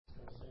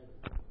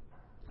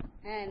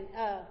And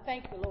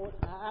thank you, Lord.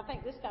 I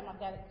think this time I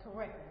got it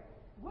correctly.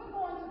 We're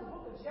going to the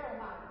book of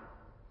Jeremiah.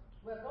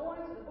 We're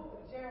going to the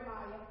book of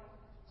Jeremiah,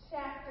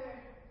 chapter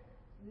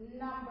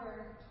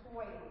number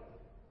 12.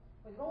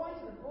 We're going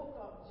to the book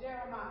of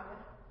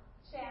Jeremiah,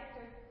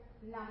 chapter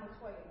number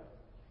 12.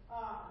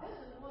 This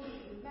is one of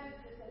the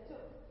messages that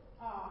took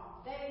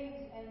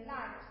days and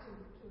nights to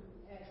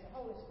as the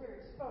Holy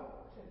Spirit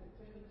spoke to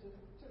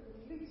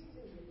release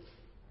to you.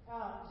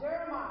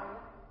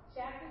 Jeremiah,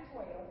 chapter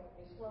 12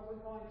 is where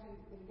we're going to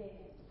begin.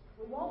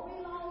 We won't be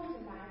long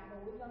tonight,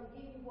 but we're going to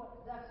give you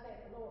what thus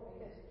said the Lord,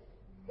 because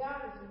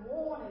God is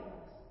warning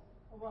us.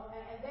 Well,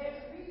 and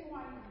there's a reason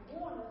why He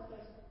warned us,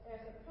 because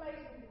there's a place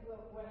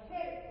we're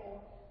headed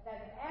for that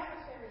the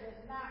adversary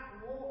does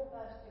not want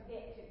us to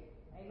get to.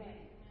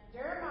 Amen.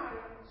 Jeremiah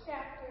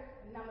chapter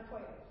number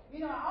 12.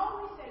 You know, I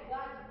always say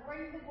God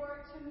brings the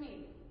word to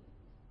me.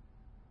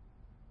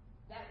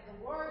 That the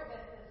word,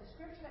 that the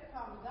scripture that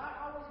comes, God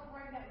always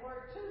brings that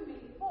word to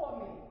me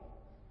for me.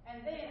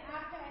 And then I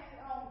pass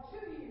it on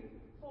to you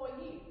for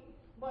you.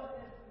 But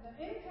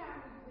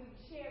anytime we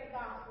share the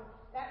gospel,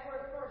 that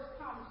word first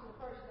comes to the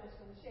person that's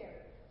going to share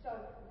it. So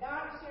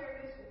God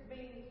shared this with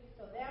me,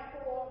 so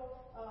therefore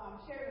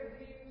I'm sharing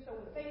it with you. So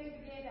when things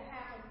begin to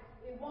happen,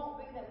 it won't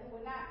be that we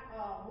were not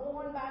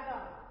warned by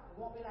God. It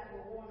won't be like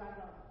we were warned by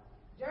God.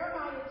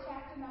 Jeremiah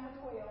chapter number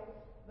 12,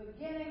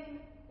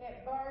 beginning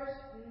at verse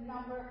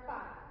number 5.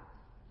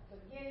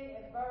 Beginning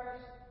at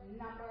verse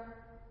number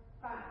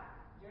 5.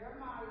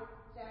 Jeremiah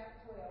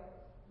chapter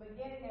 12,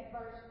 beginning at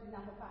verse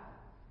number 5.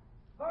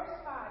 Verse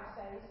 5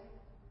 says,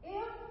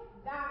 if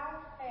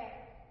thou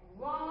hast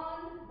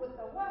run with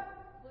the what?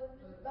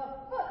 With the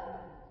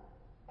footmen,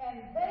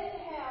 and they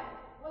have,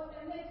 what's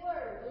the next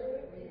word?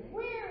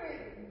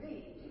 Wearied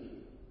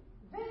thee.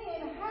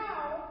 Then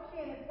how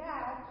canst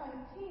thou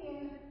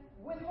contend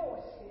with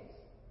horses?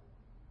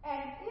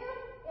 And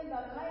if in the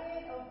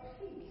land of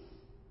peace,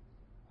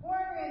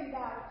 wherein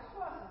thou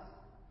trustest,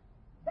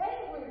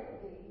 they weary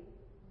thee,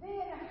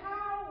 then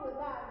how wilt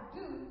thou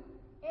do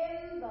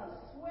in the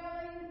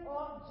swelling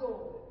of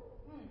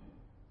Jordan?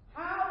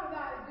 How wilt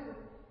thou do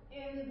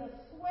in the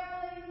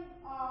swelling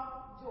of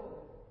Jordan?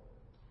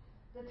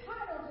 The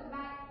title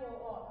tonight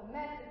for a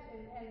message,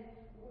 and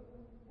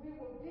we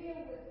will deal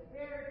with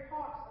various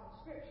parts of the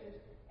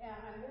scriptures, and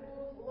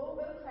we'll do a little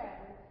bit of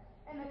traveling.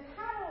 And the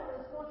title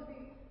is going to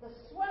be The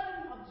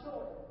Swelling of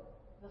Jordan.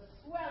 The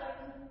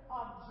Swelling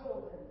of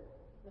Jordan.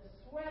 The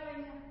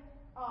Swelling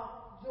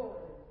of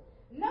Jordan.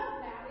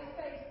 Note now, it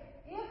says,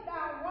 if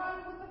thou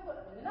run with the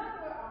footmen. In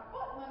other words, a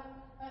footman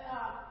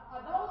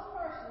are those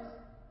persons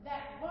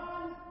that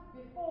run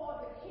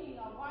before the king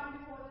or run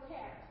before the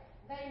carriage.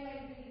 They may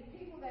be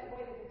people that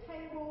wait at the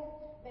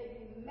table, they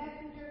be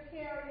messenger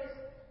carriers.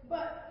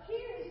 But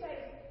here it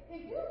says,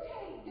 if you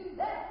can't do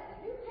that,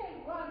 if you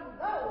can't run with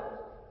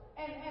those,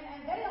 and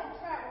they don't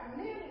travel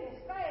nearly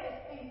as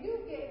fast, and you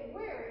get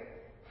weary,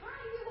 how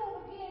are you going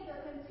to begin to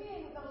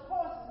contend with those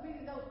horses,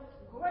 meaning those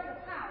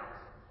greater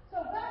powers? So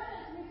God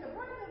says to me,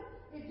 Sabrina,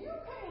 if you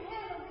can't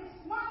handle these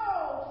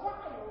small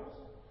trials,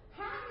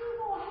 how are you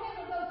going to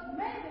handle those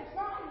major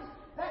trials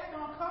that's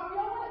going to come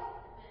your way?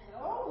 I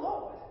said, oh,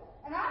 Lord.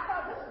 And I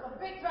thought this was a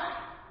big trial.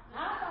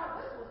 I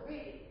thought this was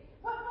big.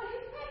 But he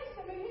says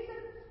to me, he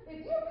said, if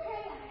you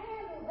can't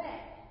handle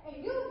that,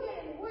 and you're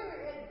getting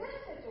weary at this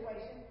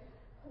situation,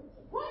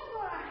 what's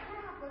going to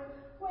happen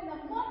when the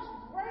much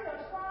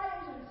greater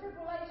trials and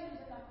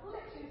tribulations and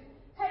afflictions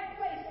take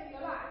place in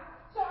your life?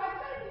 So I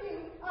say to you,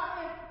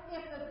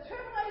 if the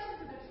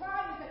tribulations and the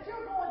trials that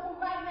you're going through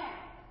right now,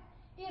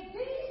 if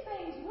these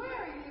things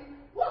weary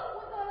you, what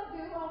we're going to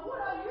do, or what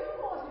are you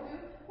going to do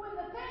when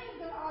the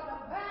things or the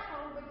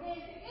battle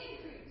begins to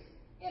increase?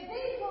 If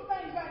these little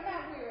things right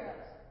now weary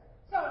us.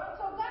 So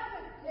God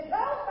said, if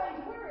those things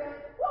weary us,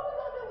 what are we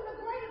going to do when the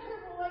greater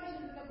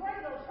tribulations and the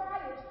greater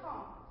trials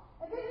come?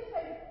 And then he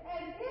says,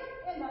 and if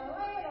in the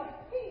land of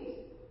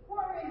peace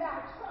wherein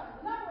thou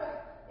trust. In other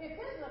words, if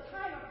this is a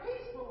time of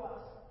peace for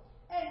us,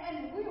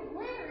 and we're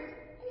weary,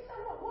 he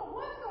said, what's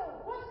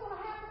going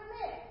to happen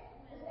there?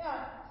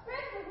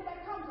 Especially when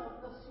it comes to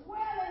the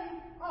swelling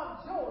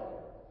of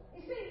Jordan.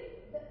 You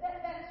see,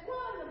 that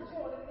swelling of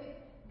Jordan is,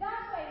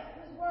 God says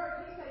this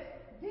word, he says,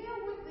 deal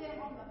with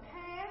them on the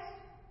past,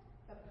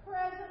 the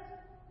present,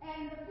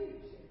 and the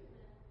future.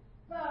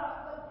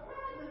 The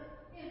present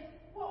is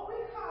what we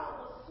call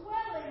the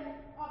swelling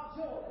of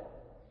Jordan.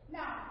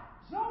 Now,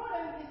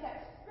 Jordan is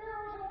that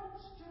spiritual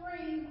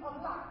stream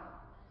of life.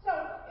 So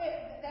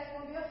that's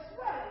going to be a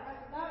swelling.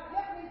 Now, you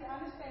have to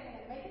understand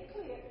and make it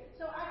clear,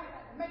 so I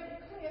can make it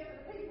clear to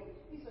the people.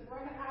 He said,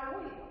 bring it, I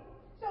will.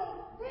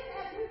 So then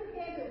as we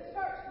began to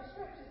search the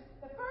scriptures,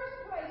 the first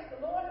place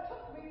the Lord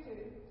took me to,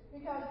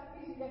 because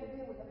he said you have to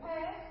deal with the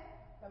past,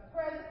 the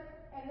present,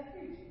 and the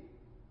future.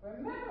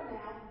 Remember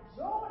now,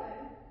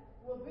 Jordan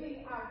will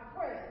be our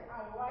present,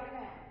 our right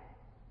now.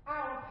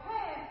 Our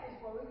past is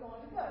where we're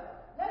going to go.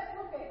 Let's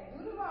look at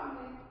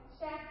Deuteronomy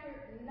chapter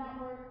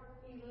number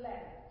 11.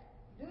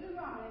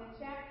 Deuteronomy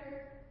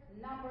chapter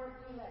number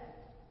 11.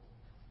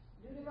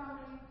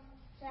 Deuteronomy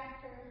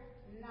chapter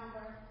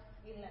number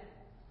 11.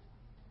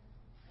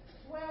 The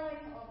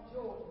swelling of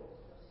Jordan.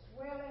 The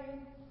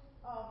swelling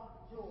of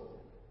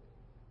Jordan.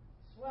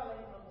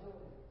 Swelling of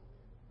Jordan.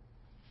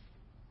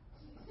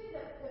 See,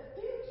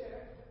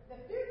 the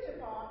future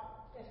part,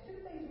 there's two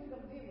things we're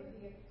going to deal with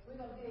here. We're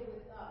going to deal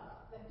with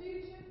the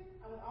future,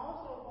 and we're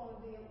also going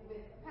to deal with the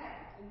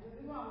past in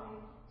Deuteronomy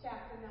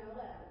chapter number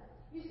 11.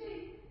 You see,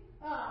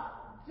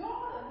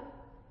 Jordan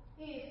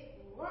is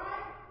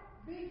right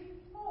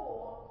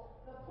before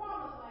the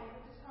promised land,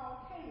 which is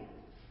called Canaan.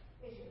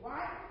 It's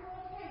right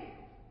before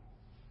Canaan.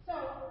 So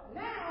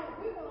now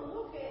we're going to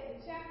look at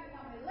in chapter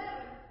number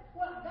 11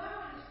 what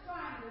God is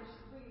trying to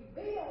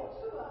reveal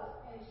to us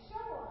and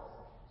show us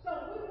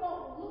so we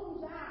won't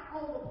lose out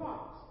on the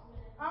promise.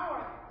 All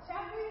right,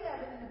 chapter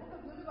 11 in the book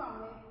of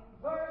Deuteronomy,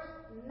 verse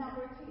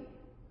number 10.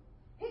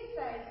 He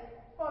says,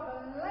 "For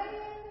the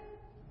land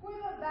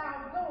whither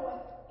thou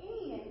goest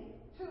in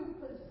to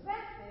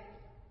possess it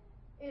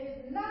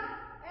is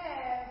not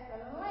as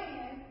the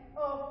land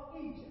of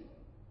Egypt."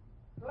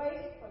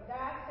 Place for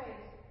God says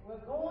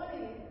we're going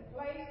in, the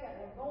place that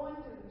we're going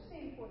to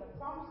receive where the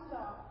promises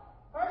are.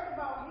 First of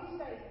all, he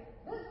says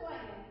this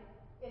land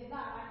is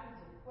not like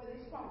Egypt, where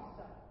these promises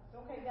are. So,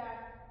 okay, God,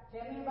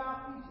 tell me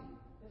about Egypt.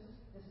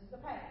 This is the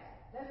past.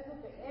 Let's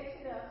look at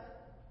Exodus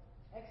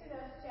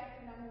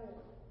chapter number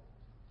 1.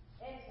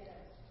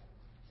 Exodus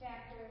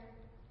chapter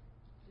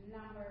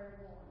number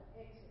 1.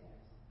 Exodus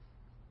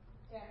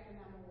chapter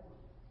number 1.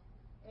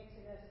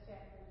 Exodus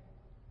chapter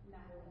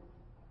number 1.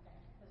 Okay.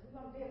 Because we're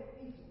going to deal with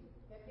Egypt.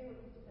 Let's deal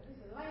with Egypt. Because this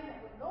is the land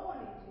that we're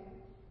going into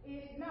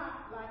is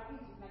not like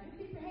Egypt. Now, you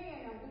keep your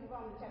hand on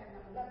Deuteronomy chapter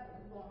number 11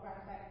 because we're going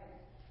right back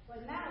there.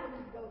 But now we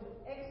need to go to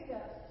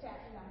Exodus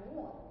chapter number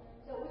 1.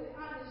 So we can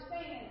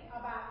understand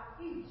about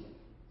Egypt.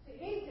 See,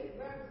 Egypt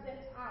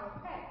represents our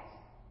past.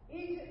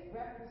 Egypt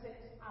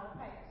represents our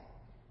past.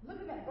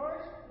 Looking at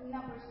verse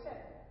number 7.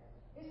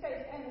 It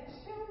says, "And the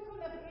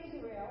children of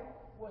Israel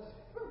was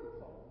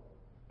fruitful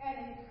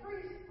and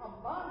increased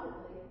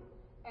abundantly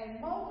and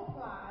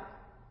multiplied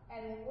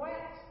and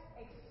waxed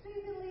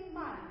exceedingly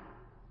mighty,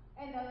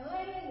 and the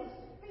land was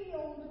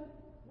filled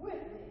with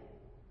them.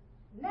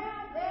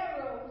 Now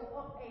there rose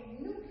up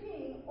a new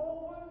king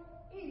over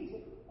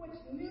Egypt, which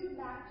knew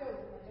not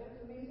Joseph." Now,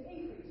 Joseph means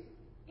increase.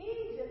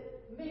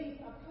 Egypt means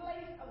a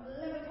place of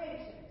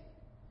limitations.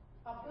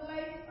 A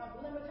place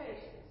of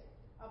limitations.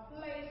 A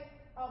place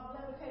of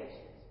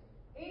limitations.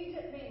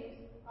 Egypt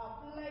means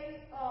a place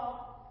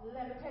of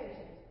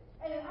limitations.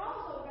 And it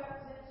also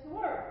represents the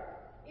world.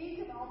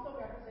 Egypt also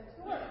represents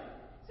the world.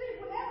 See,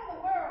 whenever the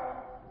world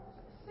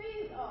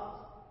sees us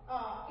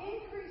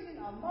increasing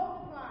or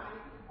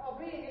multiplying or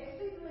being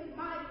exceedingly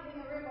mighty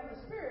in the realm of the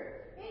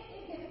spirit,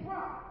 it gets a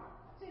problem.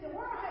 See, the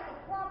world has a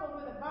problem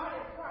with the body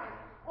of Christ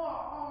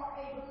or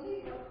a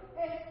believer,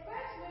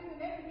 especially when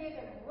they begin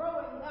to grow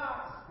in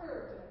God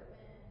spiritually.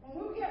 When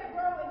we get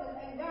growing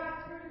in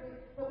God spiritually,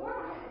 the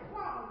world has a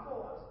problem for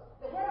us.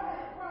 The world has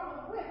a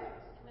problem with us.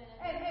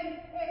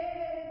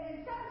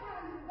 And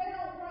sometimes they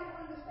don't quite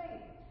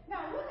understand.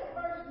 Now look at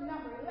verse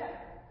number 11.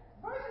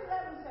 Verse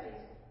 11 says,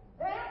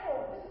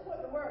 "Therefore," this is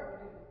what the word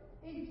will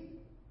do,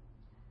 Egypt.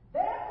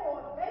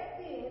 "Therefore they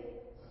did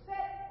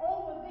set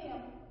over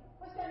them,"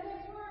 what's that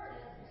next word?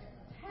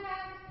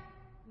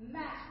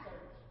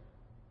 Taskmasters.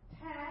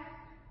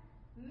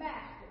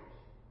 Taskmasters.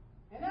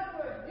 In other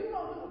words, you're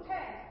going to do the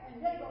task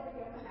and they're going to be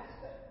your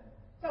master.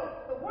 So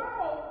the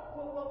world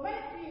will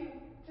make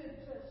you to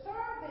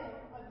serve them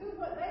or do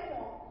what they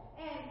want,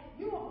 and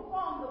you will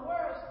perform the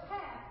world's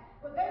task,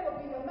 but they will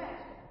be your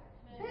master.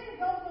 Amen. Then it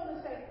goes on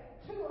to say,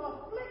 "To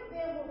afflict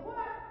them with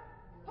what?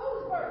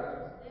 Whose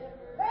burdens?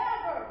 Their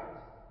burdens."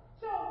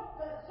 So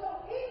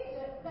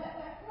Egypt,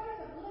 that place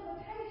of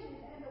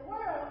limitations in the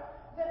world,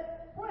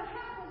 what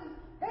happens is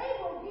they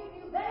will give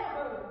you their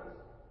burdens,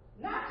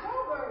 not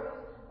your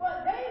burdens,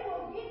 but they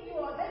will give you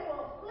or they will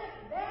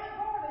afflict their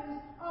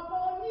burdens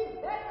upon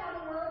you. That's how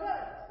the world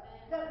does.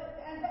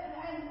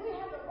 And we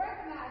have to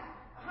recognize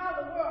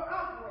how the world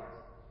operates.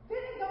 Then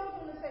it goes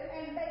on to say,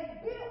 "And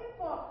they built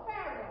for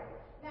Pharaoh."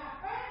 Now,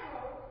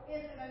 Pharaoh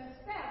is an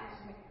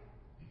establishment.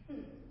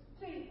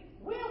 See,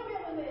 we're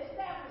building the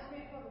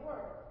establishment for the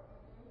world.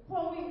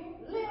 When we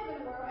live in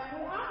the world and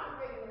we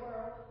operate in the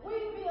world, we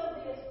build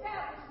the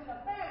establishment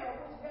of Pharaoh,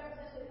 which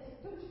represents the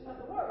institution of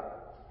the world.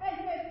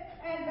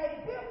 And they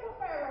built for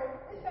Pharaoh,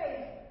 it says,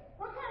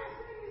 what kind of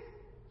cities?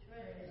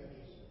 Treasures.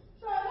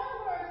 So in other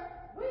words,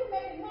 we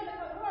making money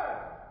for the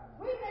world.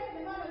 We making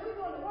the money, we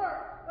doing the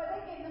work, but they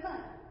getting the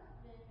money.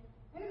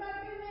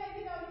 Anybody been there?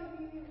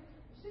 You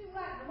seem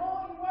like the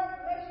more you work,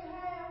 the less you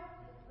have.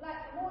 Like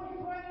the more you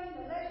bring in,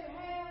 the less you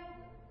have.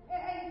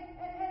 And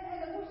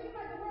it seems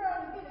like the world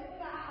is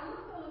getting, I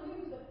looked on the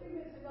news a few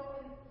minutes ago,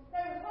 and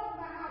they were talking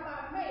about how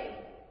by May,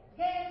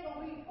 gas is going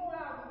to be $4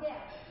 a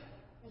gallon.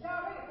 It's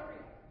already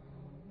 $3.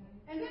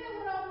 And then it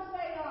went on to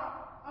say there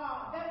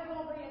was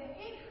going to be an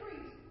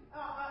increase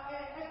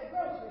at the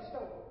grocery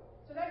store.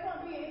 So there's going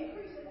to be an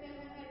increase in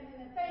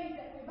the things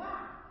that we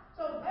buy.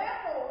 So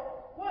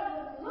therefore, what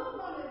little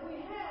money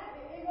we have,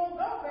 it won't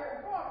go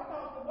very far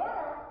because the world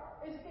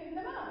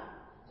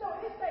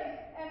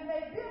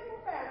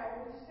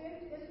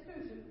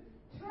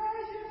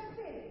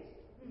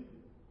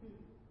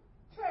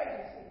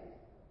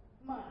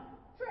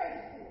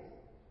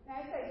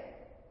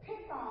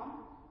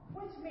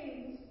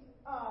means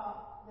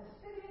the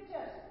city of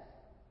justice.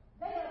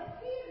 They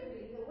appear to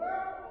be, the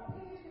world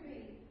appears to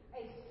be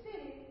a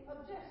city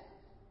of justice,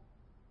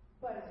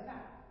 but it's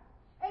not.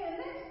 And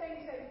the next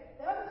thing says,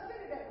 the other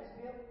city that was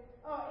built,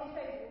 it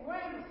says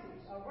Ramses,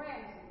 or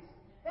Ramses.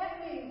 That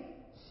means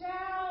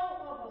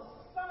child of a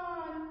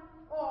sun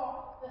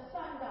or the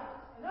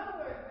sundial. In other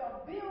words, the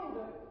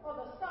builder of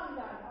the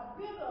sundial, a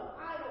builder of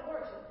idol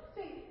worship.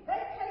 See,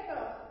 they take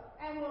us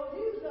and will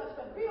use us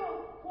to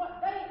build what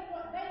they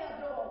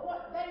adore,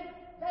 what they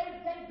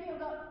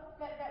build up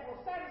that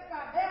will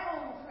satisfy their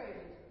own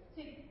treasures.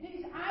 See,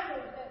 these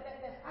idols that's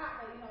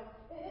out there,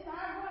 it's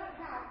ironic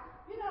how,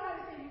 how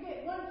they say you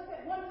get one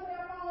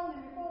cell phone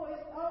and before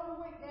it's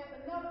over with, there's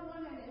another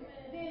one, and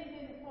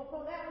then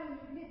for that one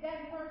you get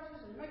that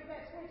purchase and make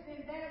that switch,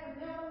 then there's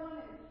another one,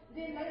 and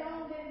then later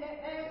on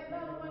there's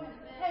another one,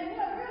 and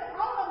really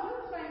all of them do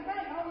the same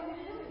thing, all they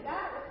do is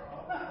die.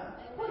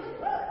 Push the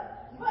button.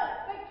 But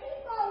they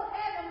keep on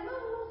adding a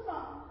little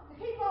something to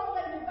keep on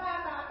letting you buy.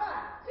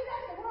 See,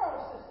 that's the world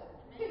system.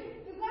 See,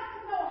 you got to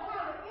know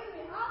how the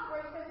enemy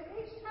operates, because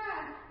each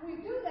time we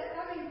do that,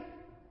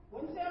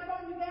 one cell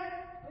phone you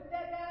got, put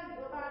that down, you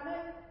go buy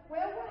another.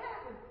 Well, what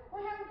happened?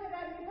 What happened to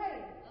that you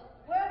paid?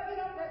 Well,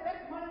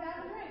 that's money down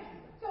the drain.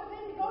 So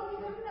then you go and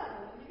you get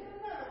another one, you get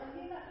another one,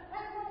 you get another.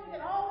 That's why you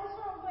get all this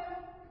wrong. Well,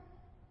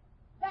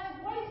 that's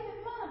wasted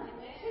money.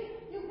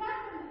 See, you got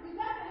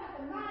to have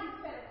the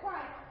mindset of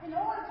Christ in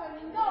order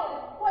to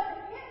know what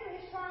the enemy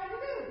is trying to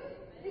do.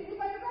 You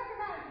got to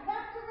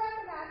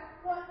recognize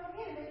what the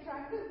enemy is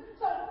trying to do.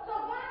 So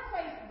God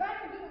says,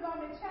 back in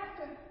Deuteronomy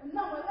chapter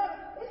number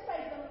 11, it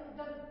says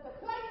the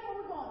place where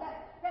we're going,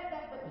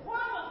 that the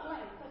promised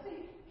land. Because see,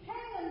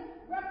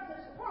 Canaan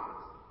represents the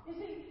promise. You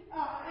see,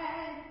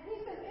 and he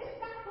says it's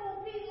not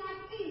going to be like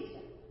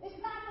Egypt. It's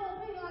not going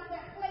to be like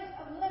that place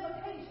of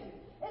limitation.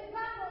 It's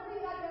not going to be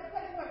like that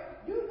place where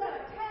you've got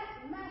a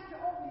taskmaster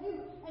over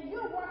you and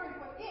you're working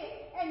for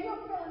it and you're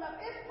filling up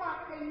its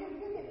pocket and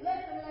you get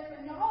less and less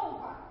in your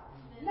own pocket.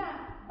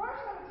 Now,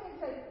 verse number 10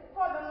 says,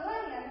 for the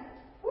land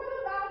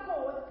whither thou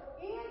goest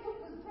in to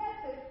possess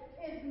it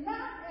is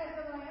not as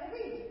the land of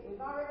Egypt. We've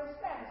already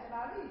established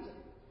about Egypt.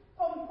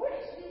 From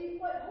which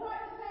what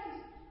it says,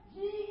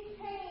 ye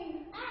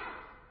came out.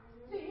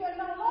 See, you're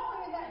no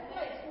longer in that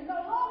place. You're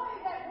no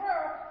longer in that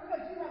world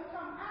because you have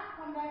come out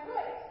from that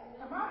place.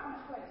 Come out from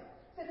this place.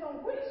 So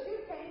from which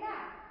you came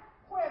out,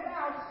 where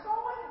thou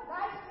sowest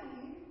thy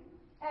seed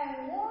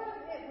and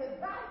watered it with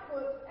thy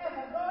foot as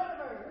a garden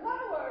of earth. In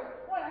other words,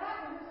 what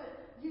happened is that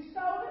you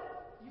sowed it,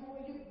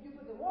 you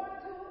put the water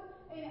to it,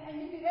 and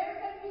you did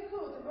everything you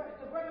could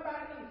to bring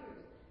about an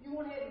increase. You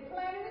went ahead and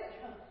planted it,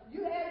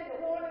 you added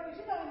the water,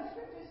 because in the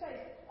scripture says,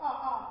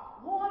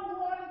 one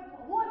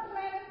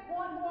planted,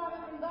 one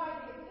watered, and God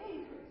gave the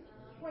increase.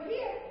 Well,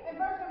 here in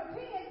verse number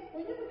 10,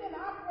 when you begin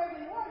to operate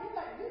in the word,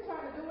 you're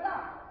trying to do it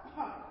all.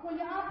 When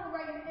you're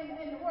operating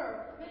in the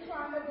word, you're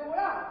trying to do it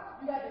all.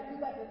 You got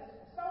to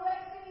sow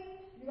that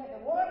seed, you got to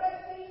water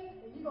that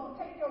seed, and you're going to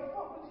take your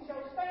foot, which is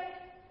your stand,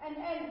 and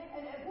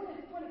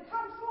when it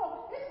comes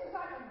forth, this is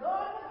like a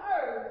garden of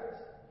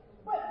herbs.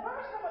 But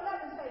verse number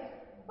 11 says,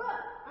 but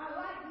I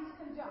like these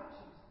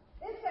conjunctions.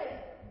 It says,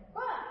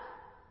 but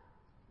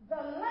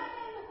the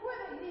land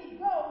whither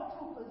ye go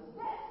to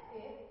possess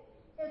it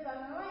is a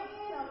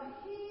land of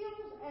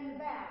hills and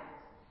valleys,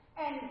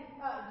 and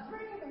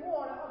drinking the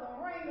water of the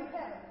rain of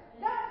heaven.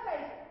 God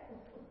says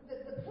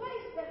the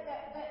place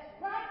that's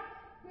right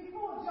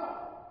before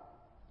Jordan,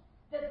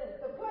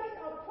 the place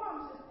of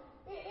promises,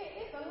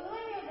 it's a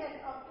land that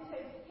it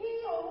says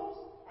hills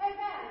and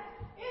valleys.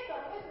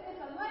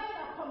 It's a land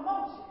of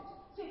promotions.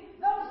 See,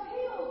 those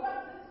hills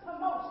represent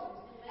promotions,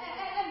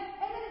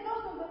 and then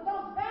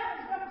those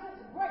valleys represent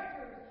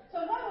breakthroughs.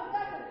 So in other words,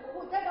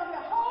 there's going to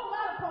be a whole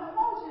lot of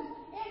promotions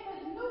in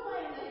this new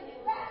land.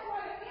 That's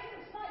why the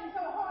enemy is fighting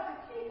so hard to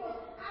keep us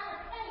out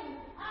of Canaan,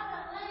 out of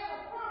the land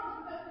of promise,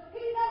 because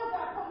he knows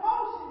there are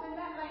promotions in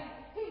that land.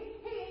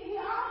 He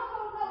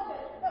also knows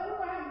that we're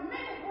going to have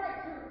many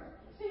breakthroughs.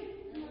 See,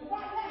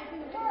 right now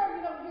in the world,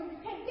 you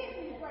can't get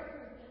these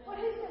breakthroughs. But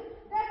he said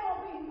there's going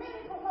to be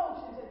many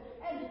promotions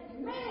and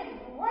many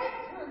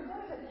breakthroughs. And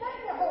he said, thank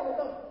you, Holy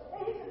Ghost. And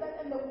he said that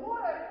in the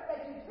water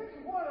that you drink,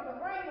 the water of the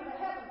rain of the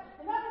heaven.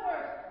 In other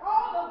words,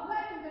 all the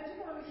blessings that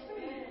you're going to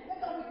receive,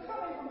 they're going to be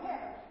coming from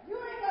heaven. You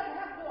ain't going to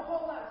have to do a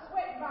whole lot of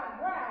sweating by the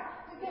ground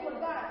to get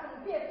what God's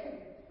going to give to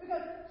you.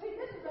 Because, see,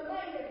 this is the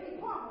land that he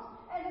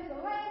promised. And it's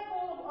a land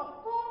full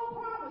of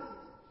promises.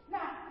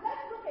 Now,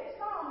 let's look at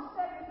Psalm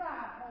 75.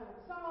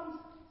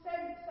 Psalm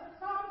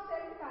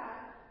 75.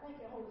 Thank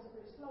you, Holy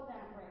Spirit. Slow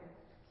down, Brandon.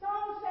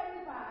 Psalm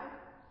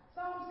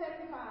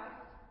 75.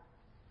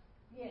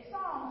 Yes,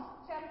 Psalms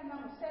chapter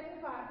number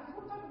 75. Because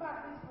we'll talk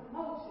about these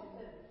promotions.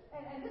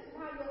 And this is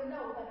how you'll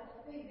know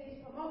that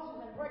these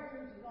promotions and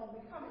breakthroughs are going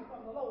to be coming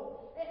from the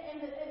Lord in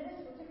this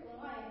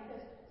particular land.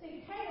 Because,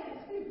 see, Canaan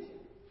is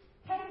future.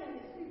 Canaan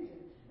is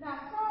future.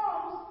 Now,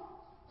 Psalms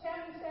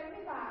chapter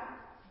 75,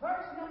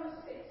 verse number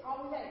 6.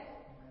 Always 8.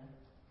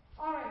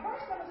 All right,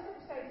 verse number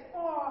 6 says,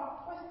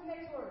 what's the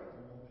next word?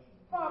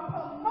 For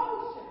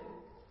promotion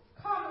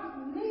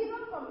cometh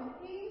neither from the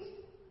east,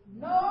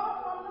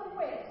 nor from the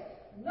west,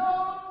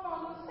 nor from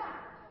the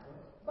south.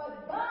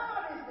 But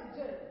God is the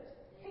judge.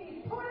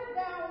 He put it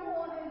down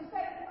one and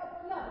set it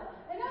up another.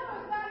 In other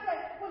words, God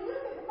said, when you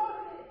get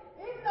promoted,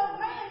 even though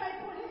man may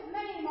put his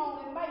name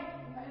on it,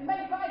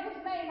 may write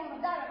his name on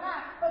a dotted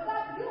line, but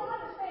God said, you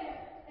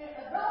understand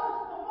that those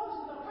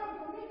promotions are coming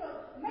from me, because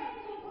man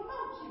can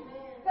promote you.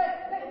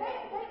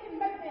 They can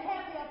make them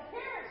have the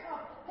appearance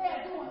of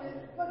they're doing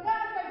this. But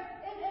God said,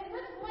 in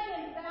this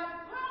land that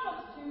I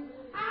promised you,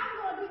 I'm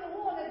going to be the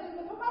one that do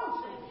the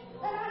promotion.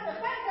 And I said,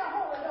 thank God,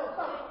 Holy Ghost.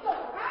 So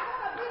I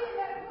want to be in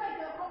that place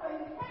of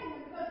open kingdom,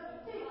 because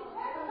see,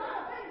 there's a lot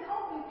of things in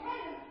open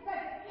kingdom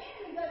that the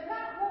enemy does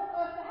not want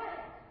us to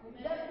have.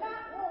 Does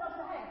not want us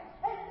to have.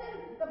 And then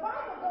the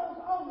Bible goes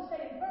on to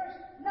say in verse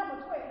number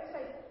 12, it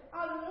says,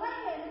 a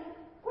land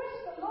which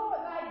the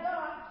Lord thy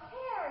God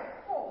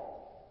careth forth.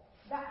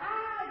 The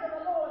eyes of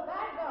the Lord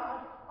thy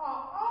God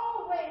are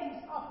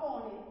always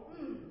upon it.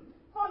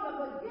 From the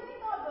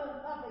beginning of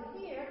the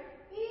year,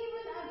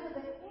 even unto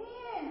the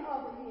end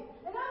of the year.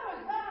 In other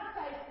words, God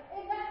says,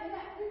 in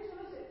that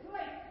futuristic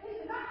place, he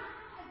said, my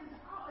eyes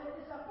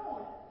is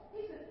upon it.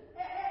 He said,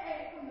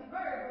 from the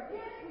verb,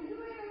 beginning, when you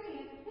enter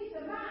in, he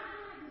said, my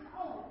eyes is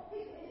on it. He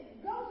said,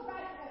 it goes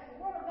back as the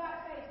word of God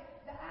says,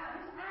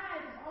 his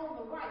eyes is on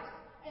the right,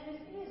 and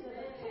his ears are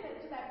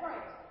attentive to that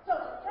praise. So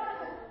God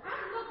says,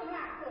 I'm looking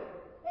out for you.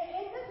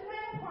 In this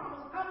land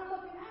promise, I'm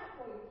looking out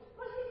for you.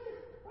 But he says,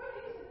 well,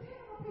 he said,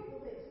 tell the people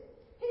this.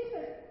 He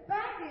says,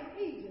 back in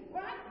Egypt,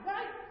 right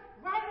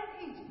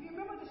in Egypt. You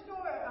remember the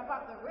story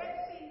about the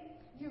Red Sea?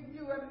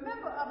 You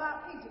remember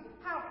about Egypt,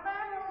 how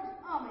Pharaoh's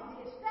army,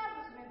 the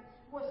establishment,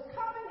 was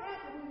coming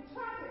after when you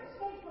try to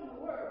escape from the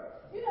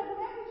world. You know,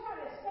 whenever you try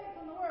to escape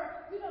from the world,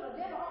 you know the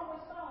devil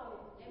always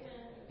follows you.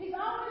 He's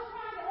always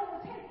trying to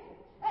overtake you.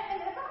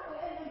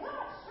 And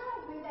God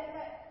showed me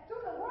that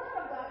through the word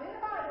of God in the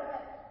Bible,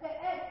 that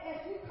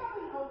as you're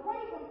coming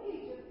away from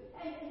Egypt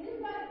and you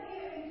got to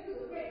enter into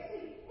the Red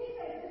Sea, he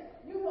says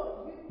you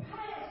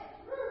pass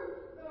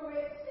through the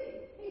Red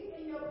Sea. He's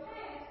in your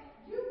past,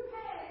 you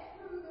pass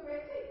through the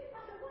Red Sea.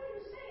 I said, what are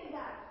you saying,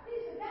 God? He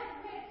said, that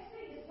Red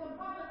Sea is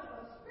symbolic of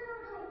a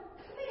spiritual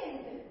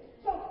cleansing.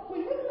 So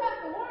when you left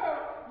the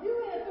world, you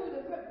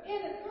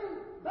entered through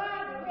by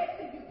the Red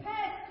Sea. You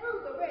passed through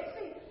the Red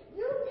Sea.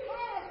 You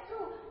passed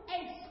through a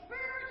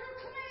spiritual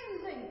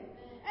cleansing.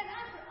 And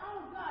I said,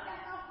 oh God,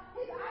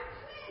 he said, I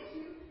cleansed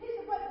you. He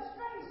said, but the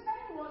strange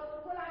thing was,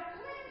 when I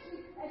cleansed you,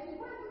 as you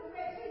went through the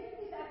Red Sea,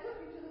 he said, I took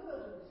you to the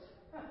wilderness.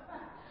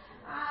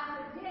 I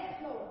said, yes,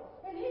 Lord.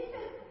 And he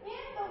said,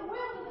 in the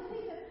wilderness, he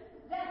said,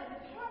 there's a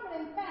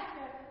determining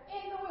factor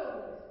in the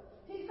wilderness.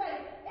 He said,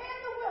 in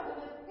the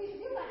wilderness, he said,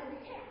 you got to be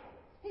careful.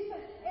 He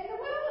said, in the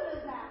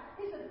wilderness now,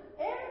 he said,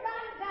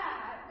 everybody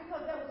died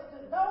because there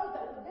was those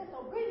that were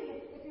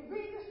disobedient. If you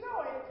read the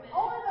story,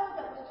 only those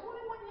that was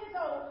 21 years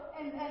old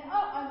and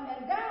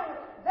down,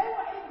 they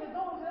were able to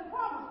go into the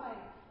promised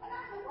land. And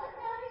I said, what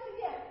now? He said,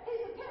 yeah. He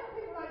said, tell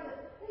people like this.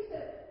 He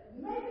said,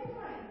 make it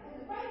plain. And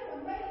the way to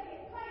make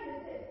it plain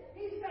is this.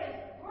 He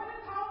said, bring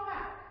it home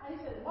out. And he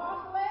said,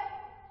 Marcelette,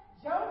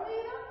 Joe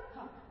Nita,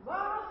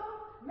 Rosal,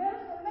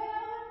 Minister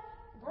Melvin,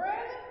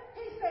 Brandon.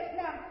 He said,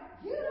 now,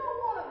 you don't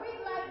want to be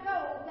like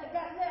those that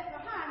got left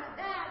behind that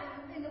died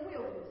in the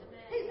wilderness.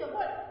 He said,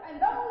 what? And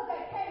those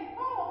that came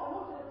forward and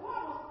went to the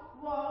promise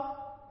was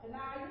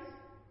Ananias,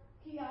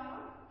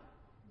 Keon,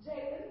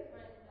 Jacob,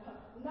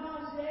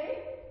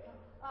 Najee,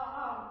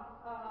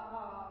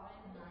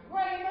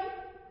 Raymond,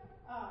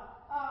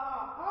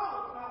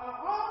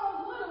 all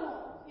those little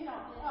ones. You know,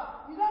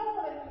 you don't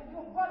want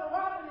to, Brother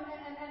Robin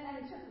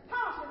and Sister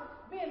Tasha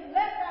being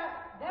left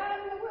out down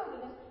in the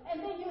wilderness,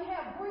 and then you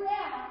have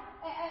Brianna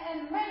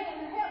and man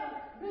in heaven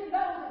being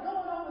those that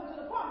going over to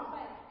the promised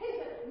land. He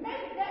said,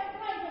 make that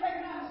plain to make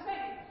them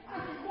understand.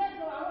 I said, yes,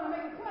 Lord, I want to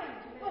make it plain.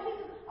 But he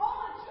said,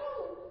 only two,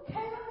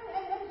 Caleb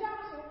and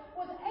Joshua,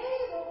 was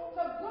able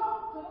to go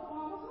to the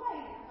promised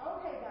land.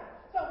 Okay, God.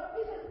 So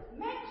he said,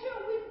 make sure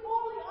we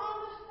fully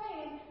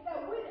understand that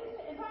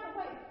and by the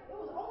way, it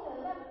was only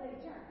an 11-day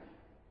journey.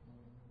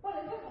 But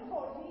it took them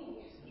 40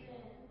 years.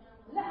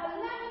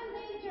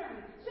 11-day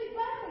journey. See,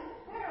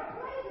 there are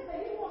places that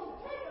he wants to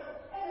take us,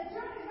 and the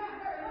journey's not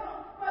very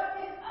long, but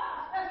it's us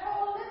that's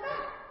holding it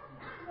back.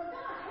 I said, well,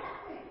 God, help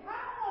me. I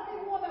don't want to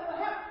be one that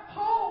will help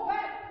hold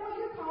back what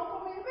you call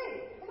for me to be.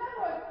 In other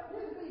words,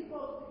 you can be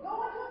supposed to go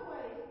into a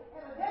place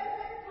at a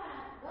designated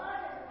time. God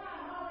has a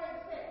time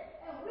already set,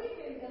 and we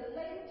can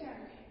delay the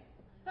journey.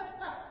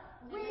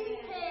 We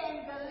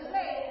can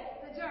delay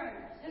the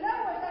journey. In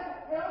other words,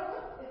 that's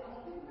what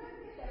it's going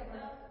to get there.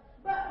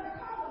 But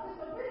because of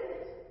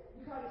disobedience,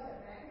 because he said,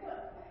 back it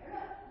up,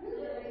 you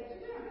delayed the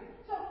journey.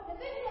 So, and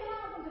then he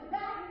allows them to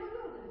die in the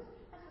wilderness.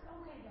 I said,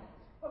 okay, guys.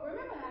 But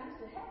remember now, this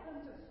to help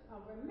them to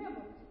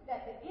remember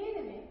that the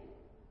enemy,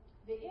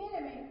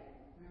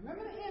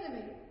 remember the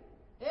enemy,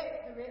 it's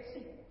the Red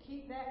Sea.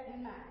 Keep that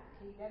in mind.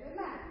 Keep that in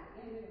mind.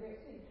 The enemy of the Red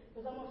Sea.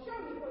 Because I'm going to show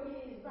you where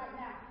he is right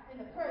now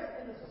in the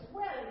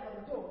swelling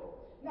of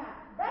Jordan. Now,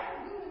 back to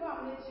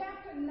Deuteronomy,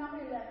 chapter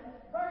number 11,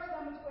 verse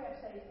number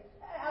 12 says,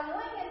 a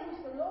land which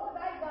the Lord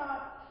thy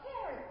God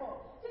cared for.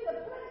 See,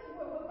 the place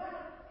where God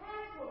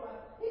has for us.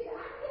 He said,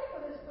 I care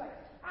for this place.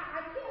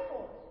 I care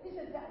for it. He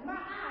said, that my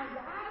eyes,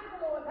 the eyes of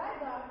the Lord thy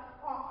God,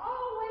 are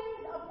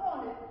always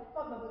upon it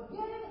from the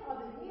beginning of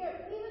the year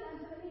even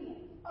unto the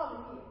end of the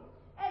year.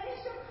 And it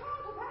shall come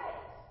to pass.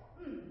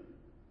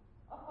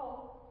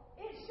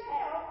 It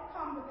shall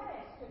come to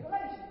pass,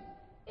 tribulation.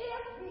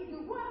 If ye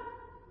do what?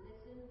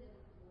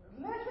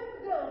 Listen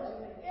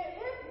diligently. And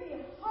if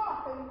ye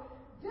hearken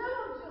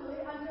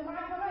diligently unto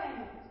my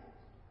commandments,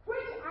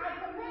 which I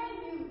command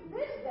you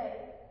this day,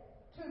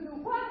 to do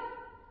what?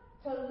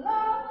 To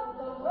love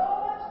the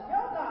Lord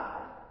your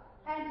God,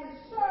 and to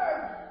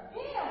serve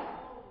him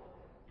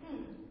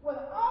with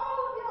all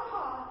of your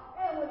heart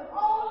and with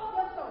all of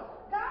your soul.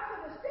 God put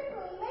the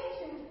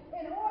stipulations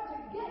in order to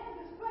get to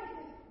this place.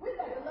 We've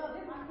got to love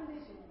him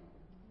unconditionally.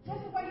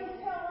 Just the way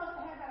he tells us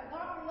to have that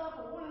agape love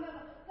for one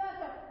another. God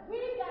said,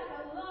 we've got to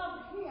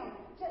love him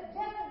just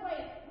the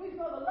way we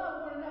feel to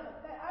love one another.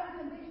 That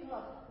unconditional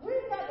love.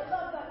 We've got to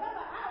love God. God,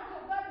 I don't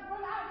care, God,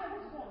 brother, I don't care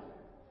what you're going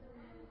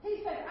through. He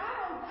said, I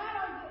don't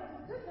get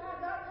this is how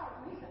God talks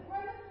to me. He said,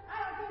 Brenda, I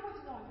don't care what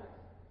you're going through.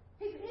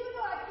 He said, even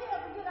though I care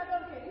for you, I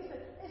don't care. He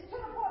said, it's to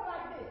the point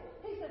like this.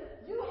 He said,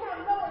 you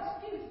have no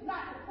excuse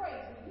not to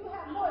praise me. You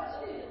have no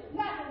excuse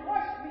not to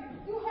worship me.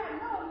 You have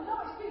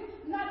no excuse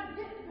not to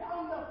get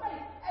on your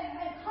face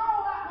and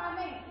call out my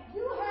name.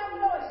 You have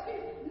no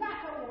excuse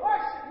not to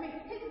worship me.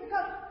 He said,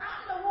 because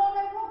I'm the one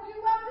that woke you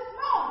up this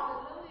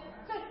morning.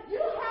 So you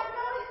have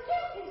no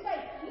excuse, he said,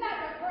 not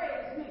to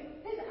praise me.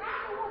 He said,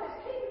 I'm the one that's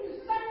keeping you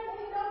safe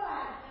in your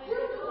mind. You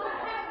do not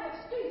have an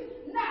excuse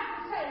not to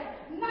say,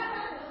 not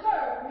to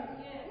serve me.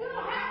 You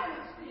don't have an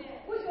excuse.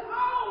 We should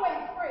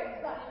always praise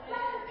God.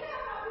 Let him care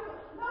about people.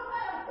 No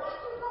matter what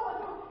you're going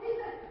through, he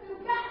said, you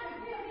got to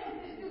give him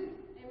his due.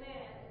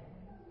 Amen.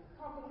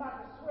 Talking about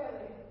the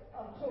swelling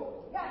of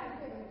joy. You got to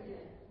give him his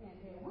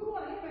due. We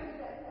want to enter into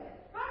that place.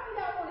 How many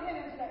of y'all want to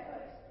enter into that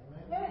place?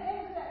 Enter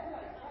into that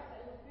place.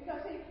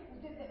 Because see,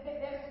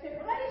 there's a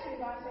stipulation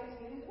God says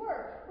in his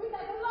word. We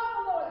got to love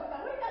the Lord.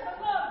 We got to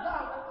love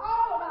God with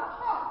all of our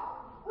heart.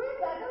 We've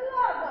got to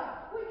love God.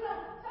 We know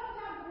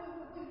sometimes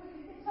we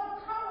get so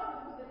caught up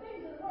with the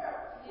things of the world.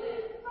 We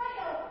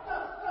fail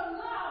to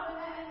love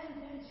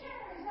and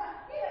cherish God.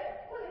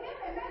 When the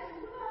enemy messes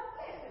with us,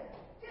 listen,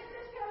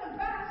 just tell him,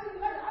 God, see you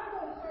later. I'm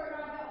going to serve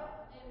our God.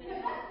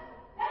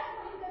 That's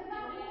what he does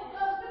not want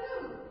us to do.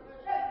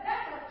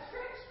 That's a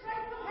trick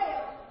straight from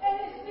hell. And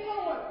it still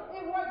works.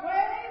 It worked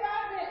way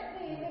back then.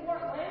 It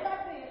worked way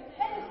back then.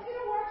 And it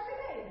still works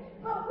today.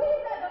 But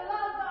we've got to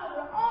love God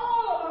with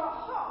all of our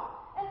heart.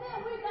 And then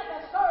we've got to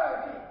serve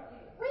him.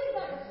 We've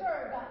got to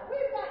serve God.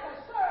 We've got to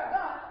serve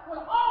God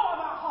with all of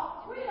our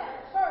hearts. We've got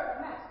to serve the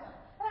Master.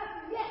 And I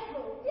said, yes,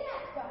 Lord.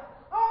 Yes, God.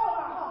 All of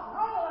our hearts and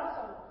all of our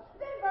soul.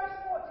 Then verse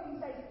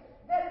 14 says,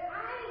 that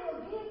I will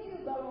give you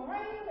the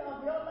rain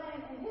of your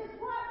land and his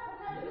what? What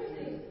kind of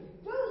season?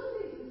 Due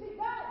season. See,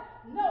 God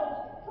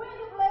knows when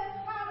to bless,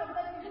 how to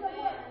bless. You know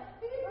what?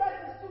 He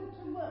blesses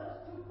too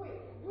much, too quick.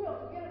 We'll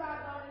forget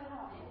about God in the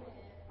heart.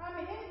 I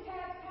mean, it's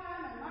tax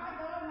time and my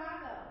God, my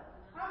God.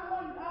 I'm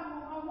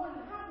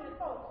wondering how many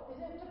folks is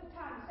it took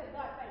time to say,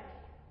 God, thank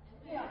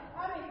you. Yeah,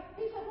 I mean,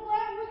 he said,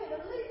 whenever we get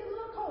at least a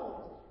little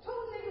coins, 2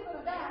 niggas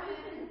gonna die,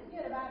 we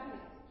forget about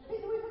him. He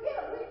said, we forget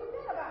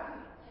about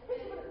him. He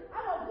said,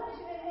 I'm gonna bless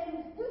you in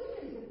his due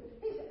season.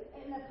 He said,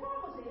 and the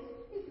promise is,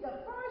 he said, the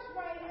first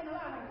rain and the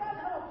last rain. God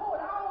said, I'm gonna pour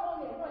it all on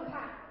you at one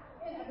time.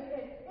 And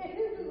if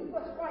you do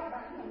what's right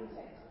by him, he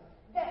says.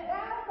 That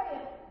thou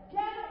mayest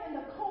gather in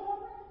the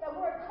corn. The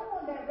word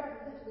corn there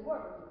represents the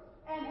word.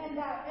 And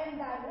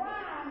thy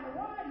wine, the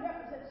wine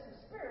represents the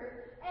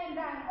spirit, and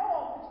thine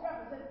oil, which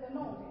represents the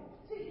anointing.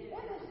 See,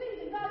 in this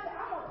season, God said,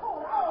 I'm going to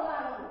pour it all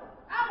out on you.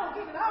 I'm going to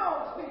give it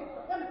all to you.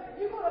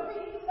 You're going to be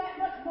even that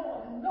much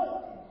more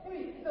anointed. I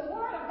mean, the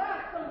word of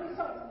God is going to be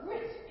so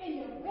rich in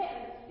your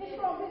belly. It's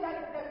going to be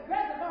like the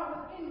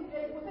reservoir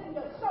within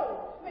your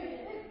soul. I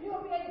mean,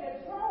 you'll be able to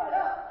draw it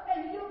up,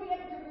 and you'll be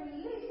able to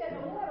release that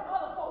to whatever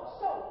other folks'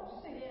 souls.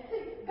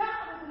 See,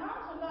 God is an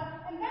awesome God,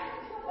 and that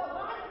is what the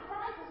body of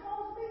Christ is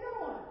supposed to be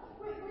doing.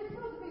 We're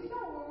supposed to be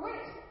so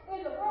rich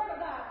in the word of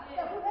God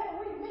that whenever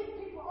we meet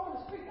people on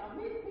the street, or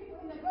meet people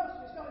in the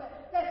grocery store,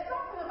 there's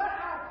something about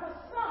our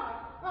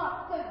persona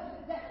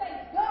that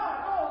says God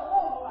all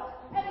over us.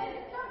 And then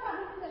sometimes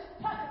we can just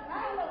touch it. And I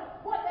don't know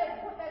what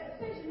that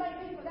decision may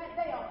be for that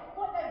day or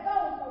what they're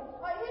going through.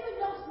 Or even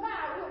your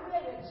smile will be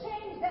able to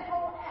change that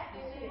whole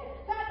atmosphere.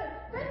 God said,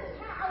 this is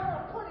how I want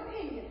to put it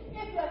in you.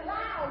 If you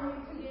allow me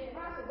to. And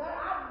I said, God,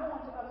 I'm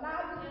going to allow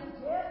you to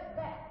do just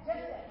that.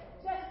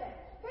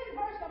 Then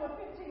verse number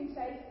 15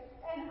 says,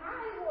 and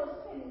I will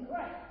send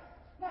grass.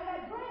 Now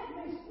that grass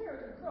means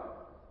spiritual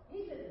growth.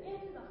 He said,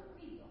 in the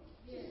field.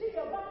 You see,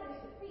 your body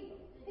is the field.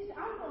 He said,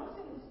 I'm going to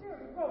send the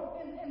spiritual growth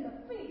in the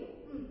field.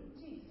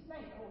 Jesus,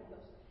 thank you, Holy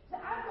Ghost. So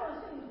I'm going to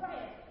send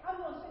grass. I'm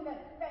going to send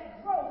that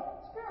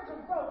growth,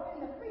 spiritual growth in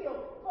the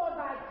field for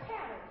thy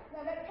cattle.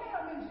 Now that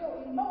cattle means your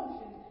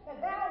emotions. that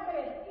thou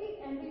mayest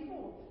eat and be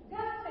full.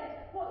 God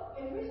said, well,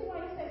 and the reason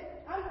why he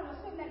said, I'm going to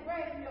send that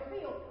grass in your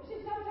field. You see,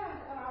 sometimes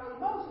in our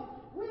emotions,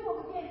 we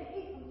will begin to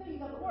eat from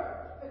things of the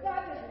world. But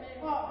God says,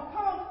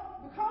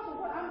 because of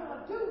what I'm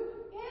going to do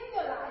in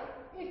your life,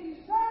 if you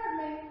serve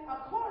me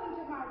according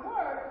to my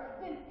word,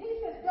 then he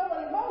says your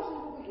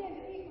emotions will begin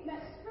to eat from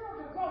that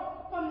spiritual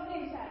growth from the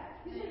inside.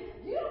 You see,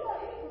 you don't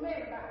want to eat from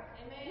everybody.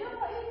 Amen. You don't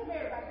want to eat from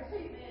everybody.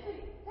 See,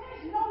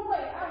 there's no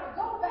way I would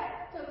go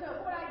back to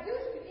what I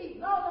used to eat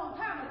long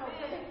time ago.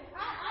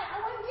 I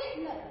wasn't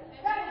getting nothing.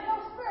 That was no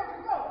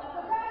spiritual growth.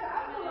 But God said,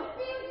 I'm going to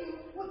fill you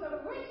with the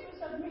richness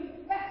of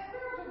me, that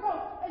spiritual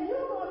growth, and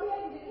you're going to be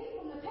able to eat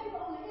from the table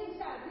on the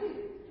inside of you,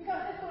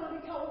 because it's going to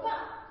be told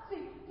God.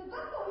 See, don't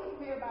go eat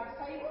from everybody's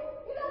table.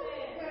 You don't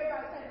eat from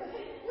everybody's table.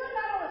 Because you're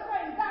not on the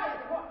same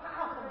diet of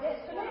house of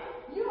destiny.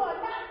 You are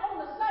not on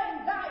the same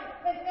diet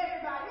as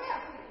everybody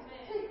else is.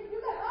 See, you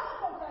got other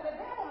folks out there,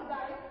 they're on a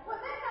diet, but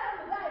they're not on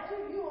the diet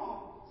you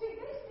on. See,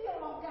 they still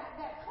don't got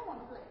that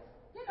cornflakes.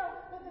 You know,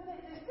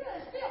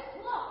 it's still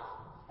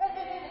fluff. And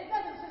it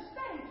doesn't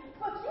sustain.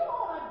 But you're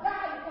on a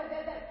diet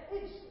that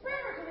is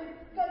spiritually,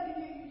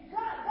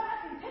 God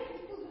can take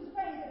you through some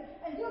things,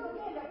 and you'll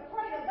begin to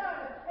pray to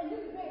God, and you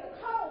can begin to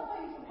call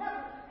things from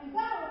heaven, and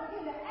God will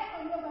begin to act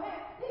on your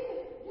behalf. He said,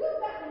 you've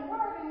got some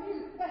word in you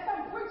that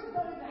some preachers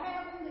don't even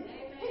have in you.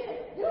 He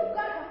said, you've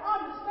got to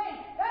understand.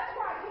 That's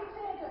why I keep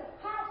saying to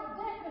House of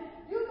Destiny,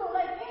 you don't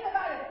let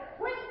anybody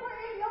whisper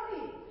in your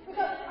ear.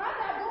 Because I'm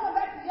not going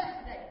back to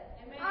yesterday.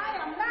 Amen. I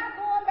am not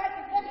going back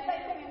to yesterday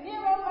thinking,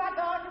 Nero, my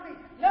God, to me.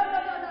 No.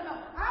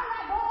 I'm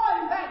not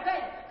going back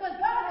there. Because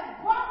God has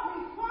brought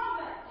me from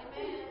that.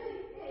 Amen.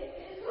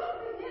 It's good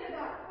to be in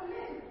God. But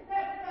listen,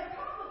 there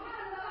comes a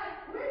time in life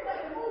we've got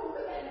to move,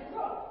 we've got to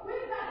grow.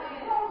 We've got to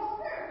grow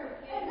spiritually.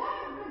 And God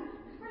has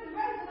been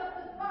raising up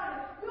this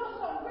body. You're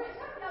so rich.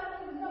 Some of y'all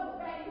don't even know the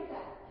value you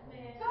got.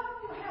 Amen. Some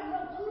of you have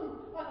no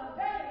clue of the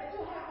value that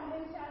you have on the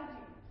inside of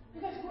you.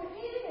 Because you're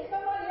eating at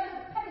somebody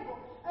else's table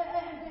and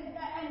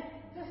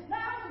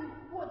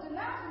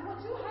denouncing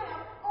what you have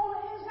on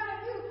the inside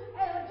of you.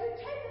 And if you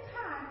take the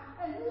time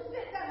and you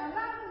sit down and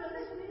allow them to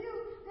listen to you,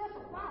 they'll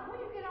say, wow, where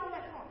you get on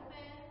that from?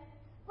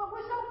 But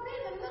we're so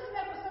busy looking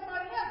at what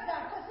somebody else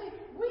got. Because see,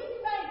 we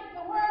think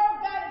the world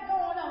got it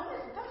going on.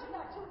 Listen, because you're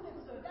not 2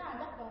 nickels or a dime,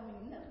 that don't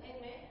mean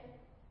nothing. Amen.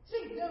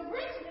 See, the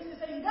richness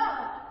is in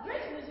God.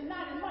 Richness is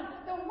not in money.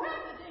 The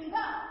wealth is in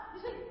God. You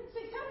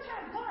see,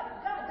 sometimes God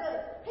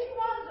does. He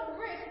wants the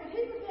rich when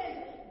he begins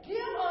to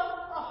give us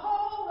a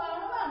whole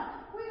lot of money.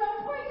 We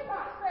don't preach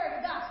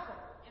prosperity gospel.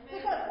 Amen.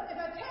 Because if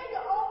I tell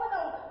you over and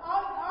over,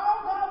 all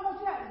God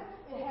wants you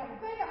to have a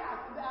bigger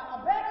house,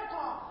 a better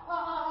car,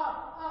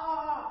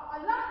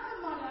 lots of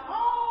money,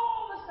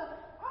 all the stuff.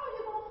 All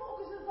you're going to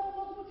focus is on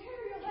those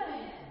material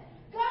things.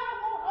 God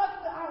wants us,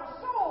 our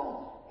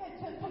souls,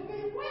 to be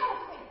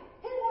wealthy.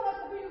 He wants us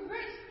to be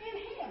rich in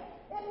Him.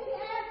 If He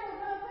asks for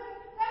another thing,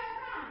 that's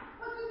fine.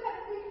 But you got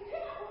to be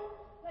careful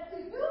that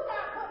you do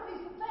not put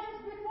these things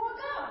before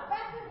God.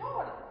 That's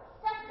important.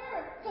 That's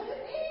very, because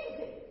it's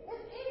easy.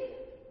 It's easy.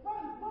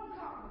 One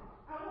compliment.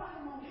 I watched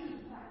him on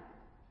YouTube time.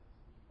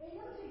 And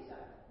let me tell you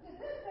something.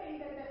 This thing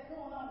that's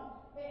going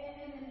on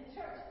in the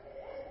church,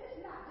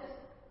 it's not just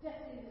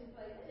in this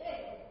place. It's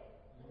everywhere.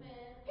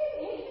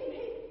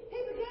 He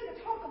began to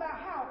talk about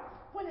how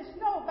when it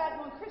snowed back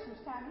during Christmas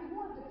time, he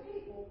wanted the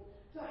people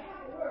to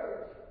have a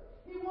word.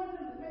 He wanted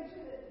them to make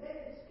sure that they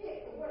didn't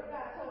skip the word of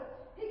God. So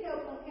he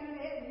goes on the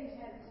internet and he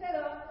has it set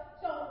up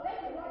so they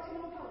can watch him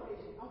on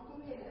television, on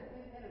through the internet,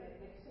 they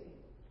can see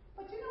him.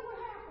 But you know what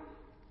happened?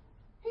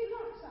 He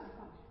learned something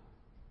from it.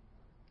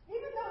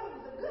 Even though it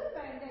was a good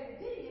thing that he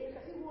did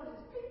because he wanted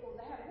his people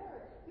to have a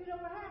word. You know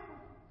what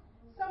happened?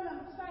 Some of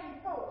them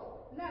same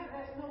folks, now that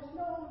there's no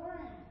snow on the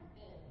ground,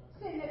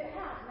 sitting at the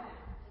house now,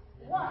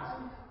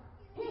 watching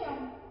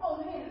him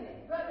on the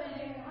internet, rather than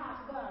in the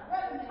house of God,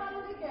 rather than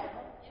coming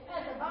together,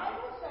 as the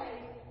Bible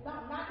says,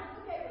 not to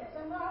forget,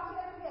 some all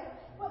together,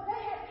 but they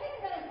had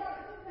people that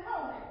started sitting at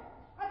home now.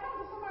 I talked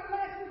to somebody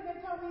last week that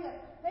told me that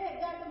they had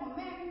got them a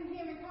Matthew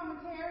Henry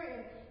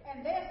commentary,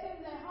 and they're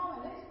sitting at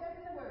home and they're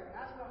studying the Word.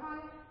 I said, well,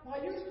 honey, when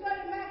you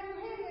study Matthew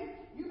Henry,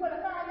 you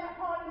better find that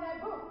part in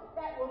that book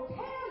that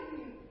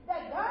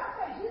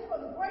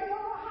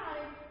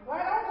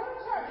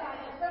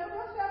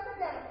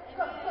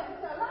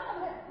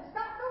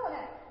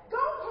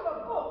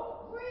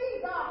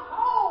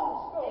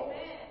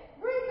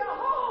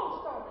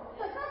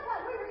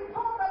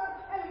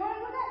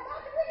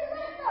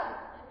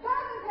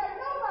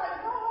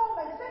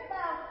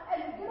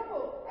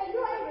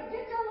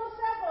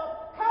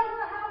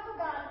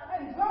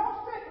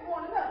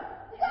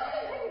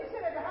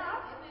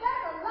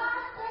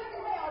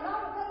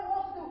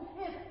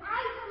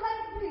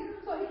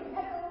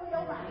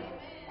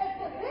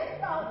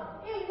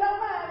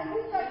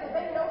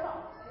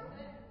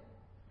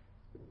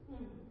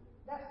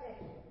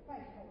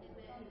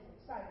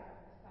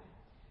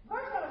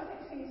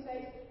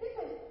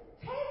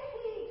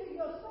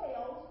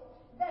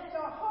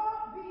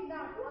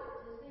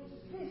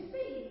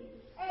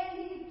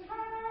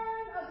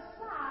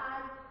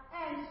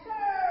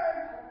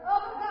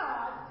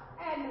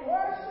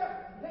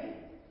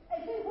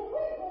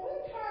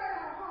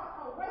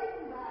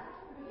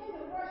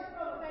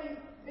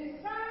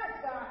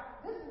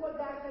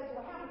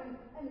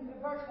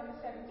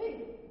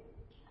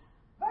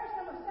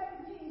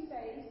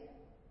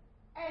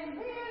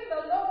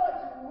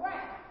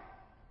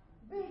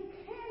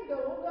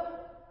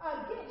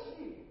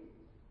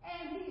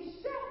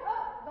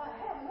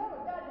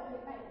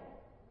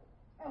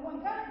And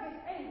when God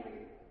gets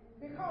angry,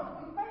 because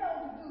we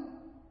fail to do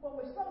what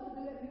we're supposed to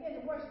do and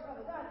begin to worship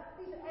other gods,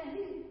 he said, and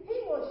he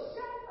will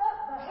shut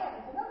up the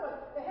heavens. In other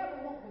words, the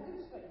heavens won't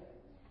produce things.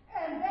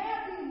 And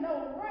there be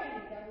no rain,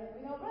 there won't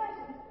be no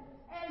blessings.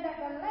 And that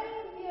the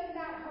land yield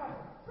not her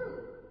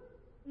fruit.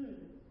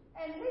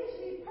 And these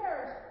ye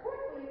perish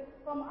quickly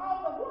from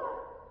all the what?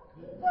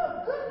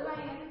 The good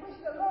land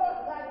which the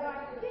Lord thy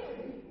God gives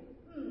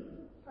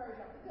you. Perish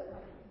off the good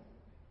land.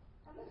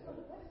 Now let's look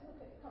at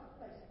a couple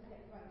places to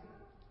get right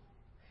here.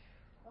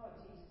 Lord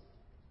Jesus.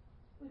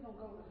 We're going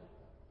to go to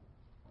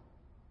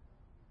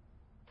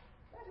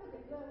let's look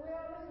at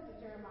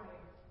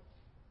Jeremiah.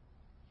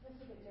 Let's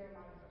look at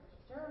Jeremiah first.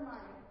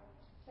 Jeremiah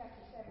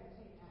chapter 17,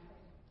 I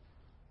think.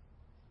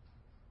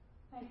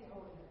 Thank you,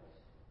 Holy Ghost.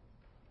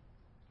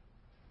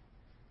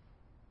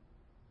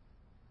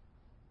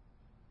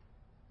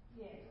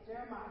 Yes,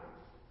 Jeremiah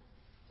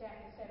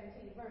chapter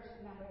 17, verse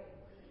number 8.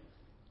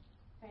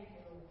 Thank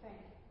you, Lord.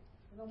 Thank you.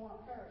 We don't want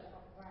to perish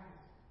off the ground.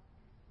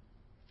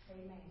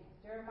 Amen.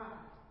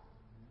 Jeremiah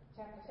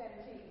chapter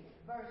 17,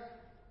 verse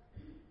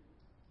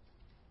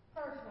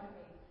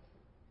number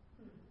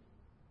 8.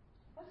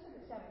 Let's look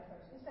at 7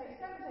 first. It says,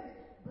 7 says,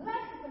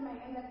 blessed is the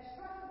man that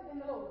trusteth in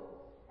the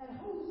Lord, and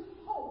whose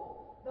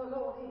hope the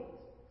Lord is.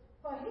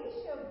 For he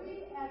shall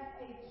be as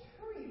a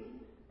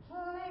tree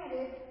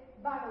planted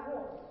by the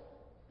water,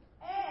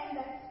 and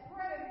that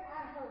spreadeth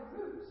out her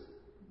roots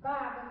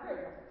by the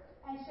river,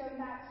 and shall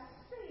not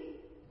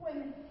see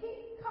when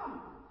heat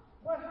cometh,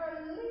 but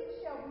her leaf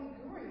shall be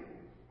green,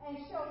 and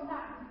shall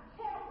not be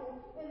careful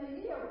in the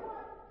year of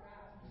what?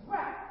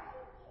 Drought.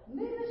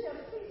 Neither shall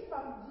cease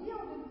from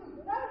yielding fruit.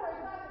 In other words,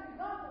 God said,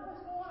 regardless of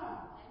what's going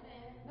on,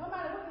 amen. No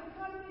matter what the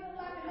economy is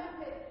like,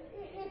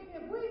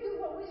 if we do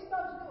what we're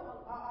supposed to do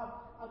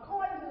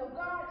according to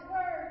God's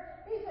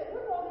word, he said, we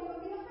won't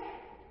even be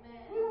affected.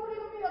 Amen. We won't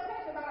even be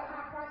affected by the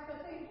high price,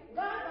 because see,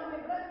 God's going to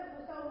be blessed us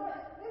with so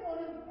much, it won't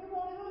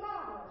even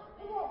bother us.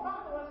 It won't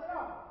bother us at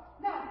all.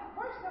 Now,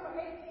 verse number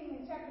 18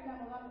 in chapter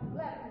number 11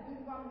 of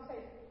Deuteronomy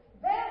says,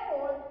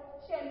 therefore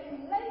shall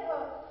you lay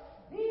up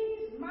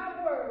these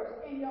my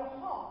words in your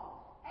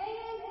heart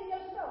and in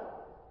your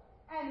soul,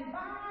 and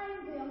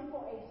bind them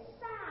for a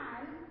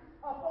sign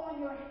upon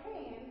your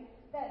hand,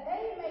 that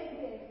they may be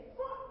a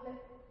frontlet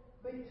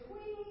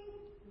between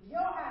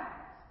your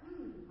eyes.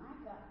 My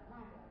God, my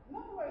God. In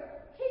other words,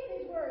 keep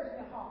these words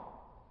in your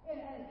heart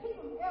and keep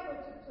them ever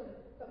to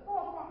the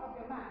forefront of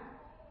your mind.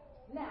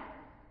 Now,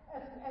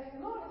 as the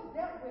Lord has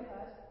dealt with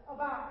us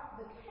about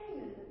the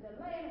Canaan, the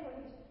land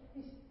where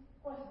He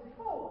was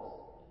before us,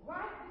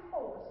 right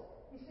before us,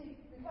 you see,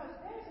 because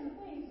there's some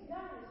things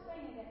God is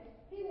saying that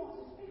He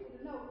wants His people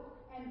to know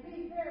and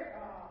be very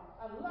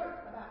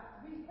alert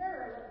about. Be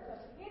very alert,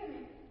 because the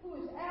enemy, who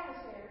is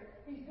adversary,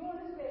 he's doing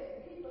his best to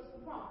keep us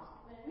from promise.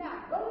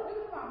 Now, go to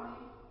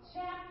Deuteronomy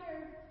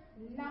chapter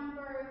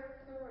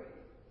number 3.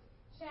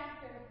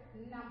 Chapter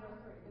number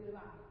 3.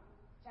 Deuteronomy.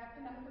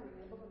 Chapter number 3 in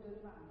the book of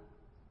Deuteronomy.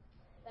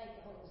 Thank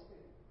the Holy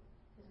Spirit.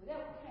 Because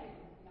without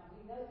Canaan,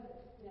 He knows that,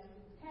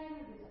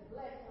 Canaan is a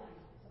blessed land.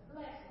 It's a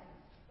blessed land.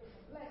 It's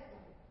a blessed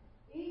land.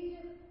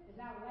 Egypt is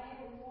not a land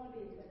where we want to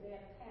be, because they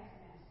are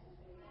taskmasters.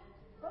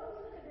 But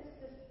let's look at this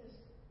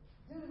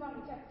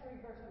Deuteronomy chapter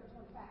 3, verse number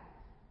 25.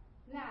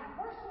 Now,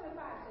 verse 25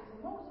 says,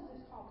 and Moses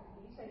is talking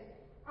to me. He says,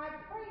 I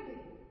pray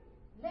thee,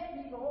 let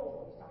me go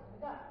over. He's talking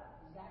to God.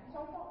 He's gotten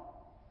so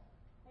far.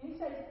 And he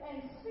says,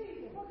 and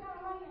see, what kind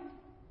of land?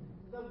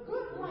 The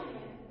good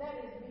land that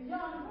is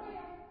beyond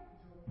where?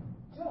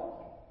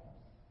 Jordan.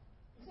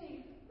 You see,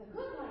 the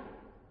good land,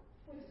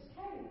 which is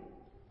Canaan,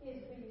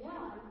 is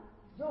beyond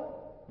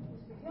Jordan.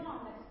 It's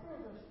beyond that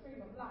spiritual stream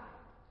of life.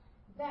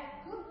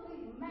 That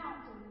goodly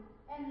mountain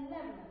and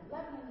Lebanon.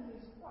 Lebanon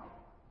means white.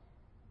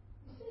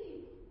 You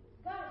see,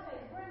 God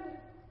says, Brenda,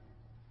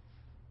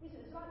 He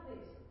says, like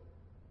this.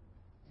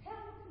 Tell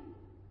the people,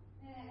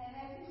 and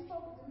as He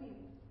spoke to me,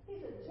 He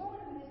said,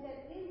 Jordan is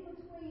that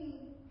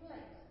in-between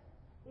place.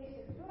 It's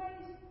a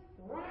place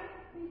right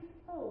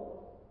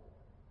before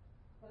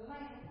the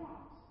land of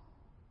promise.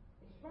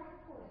 It's right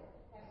before that.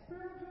 That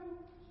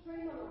spiritual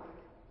stream of life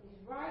is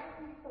right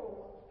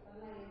before the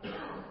land of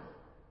promise.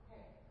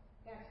 Okay,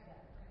 that's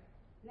that. Okay.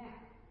 Now,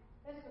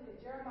 let's look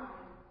at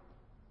Jeremiah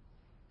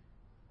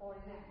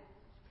 49.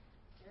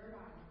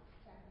 Jeremiah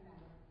chapter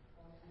number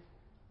 49.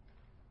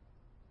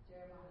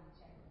 Jeremiah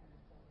chapter number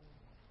 49.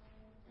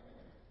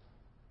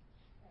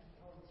 Thank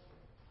you, Holy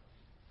Spirit.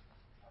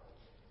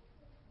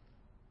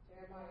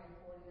 Jeremiah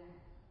 49.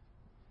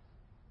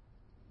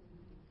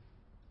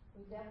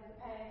 We dealt with the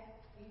past,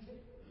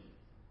 Egypt,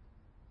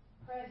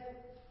 present,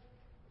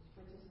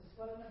 which is the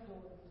swelling of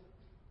Jordan,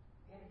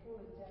 and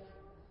fully dealt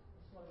with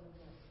the swelling of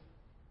Jordan.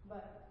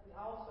 But we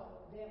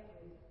also dealt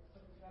with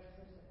what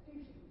represents the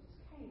future, which is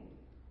Canaan,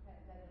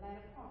 that land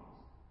of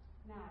promise.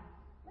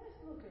 Now, let's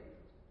look at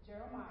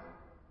Jeremiah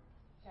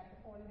chapter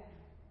 49,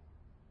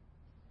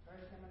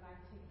 verse number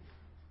 19.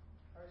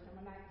 Verse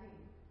number 19.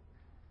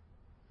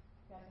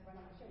 That's when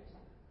I'm going to show you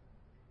something.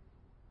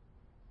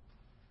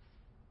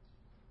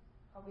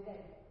 Are we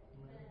there?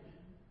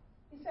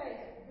 He says,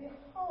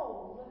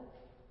 behold,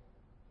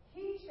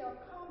 he shall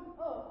come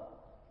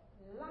up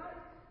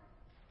like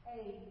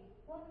a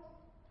what?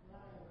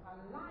 A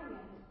lion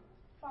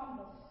from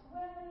the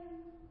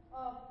swelling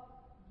of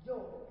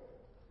Jordan.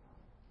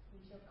 He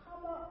shall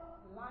come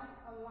up like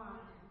a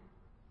lion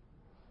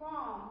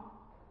from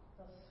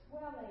the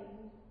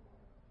swelling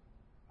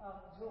of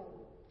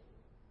Jordan.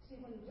 See,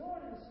 when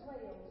Jordan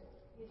swells,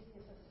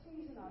 it's a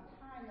season or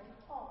time of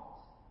harvest.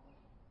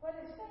 What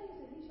it says is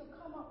that he shall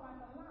come up like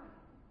a lion.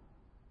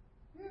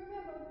 You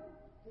remember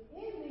the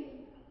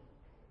enemy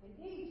in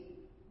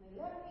Egypt, when they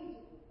left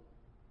Egypt,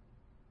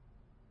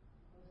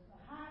 was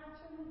behind the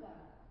children of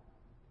God.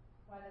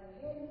 While they were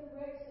heading to the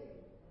Red Sea,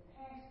 they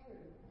passed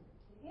through.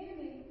 The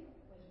enemy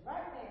was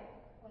right there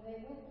when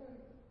they went through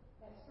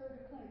that spirit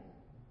of cleansing.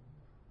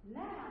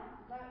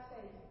 Now, God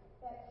says,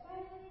 that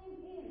same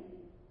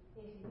enemy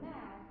is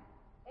now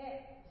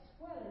at the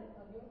swelling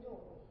of your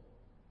Jordan.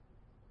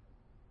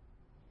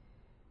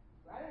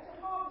 Right at your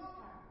harvest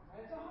time,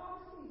 right at your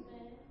harvest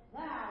season.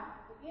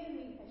 Now, the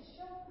enemy has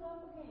shown up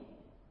again.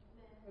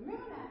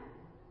 Remember that.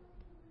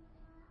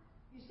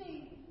 You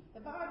see, the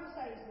Bible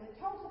says, when it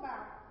talks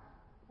about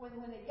when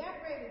they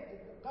got ready to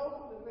go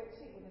through the Red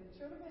Sea, when the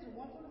children of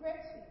Israel went through the Red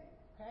Sea,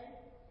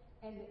 okay,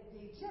 and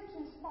the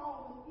Egyptians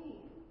followed them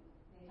in.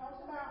 It talks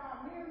about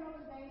how Miriam in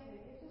those days, and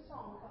it's a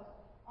song because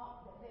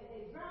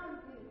they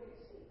drowned in the Red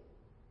Sea.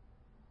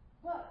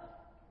 But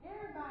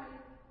everybody,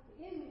 the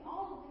enemy,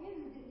 all of the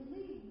enemy didn't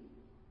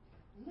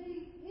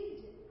leave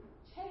Egypt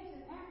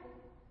chasing after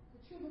the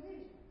children of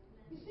Israel.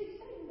 You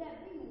see, Satan got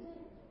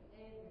demons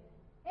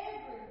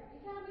everywhere. He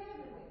found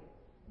everywhere.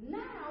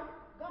 Now,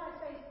 God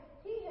says,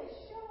 he has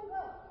showed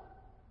up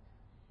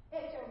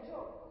at your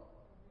Jordan.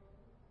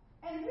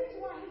 And the reason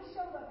why he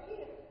showed up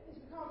here is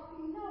because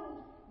he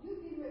knows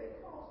you get ready to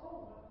cross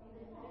over in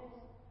the past.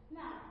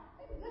 Now,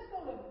 let's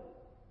go to 1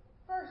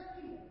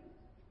 Peter.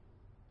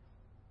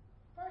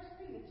 1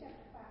 Peter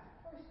chapter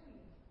 5. 1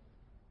 Peter.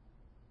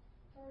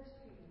 1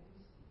 Peter. Let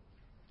me see.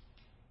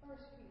 1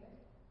 Peter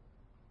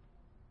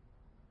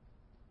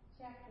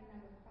chapter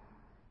number 5.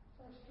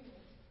 1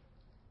 Peter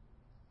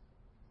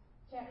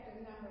chapter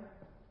number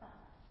 5.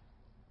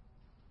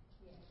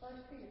 Yeah,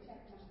 1 Peter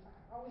chapter number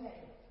 5. Oh, we have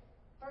it.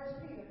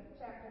 1 Peter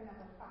chapter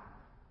number 5.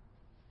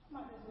 Come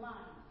on, this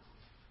line.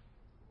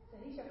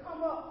 So he shall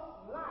come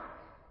up like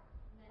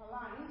a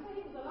lion. He said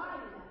he was a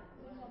lion now.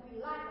 He's going to be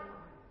like a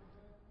lion.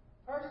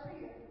 1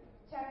 Peter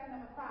chapter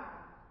number 5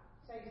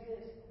 says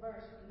this,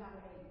 verse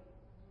number 8.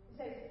 It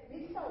says,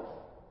 be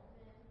sober,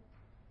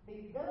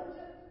 be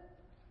vigilant,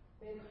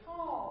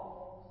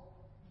 because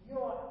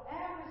your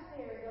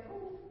adversary, the who?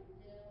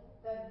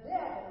 The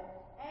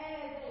devil,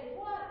 as a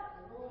what?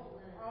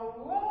 A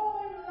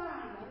roaring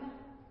lion,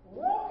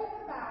 walking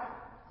about,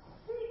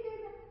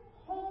 seeking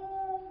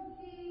whom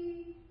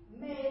he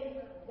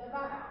may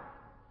devour.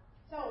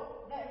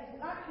 So that he's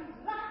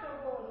like a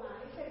roaring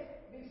lion. It says,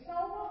 be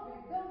sober, be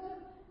vigilant.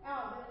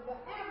 The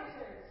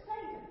adversary,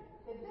 Satan,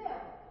 the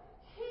devil,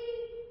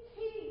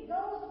 he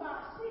goes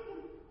about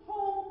seeking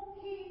whom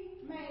he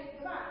may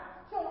devour.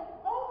 So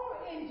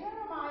over in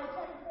Jeremiah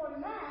chapter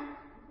 49,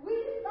 we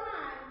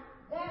find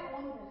that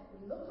one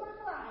that looks like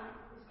a lion.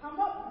 He's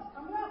coming up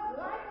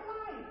like a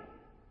lion.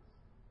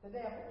 The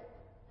devil,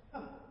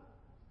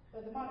 the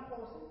demonic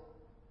forces.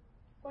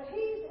 But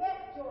he's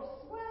at your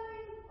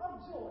swelling of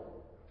Jordan.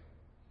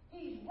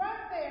 He's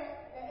right there.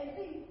 And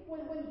see,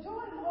 when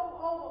Jordan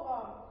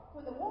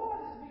when the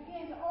waters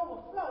begin to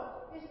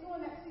overflow, it's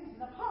during that season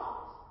of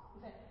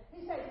harvest.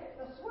 He says,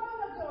 the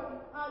swelling of Jordan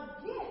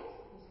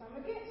he's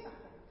coming against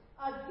something,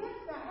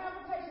 against the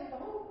habitation of the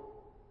who?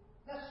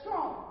 The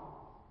strong.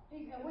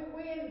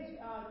 We're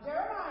in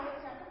Jeremiah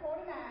chapter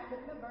 49,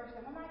 looking at verse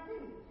number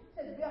 19. It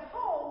says,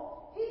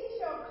 behold, he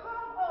shall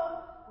come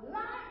up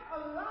like a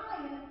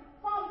lion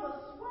from the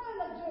swelling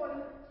of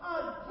Jordan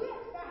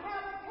against the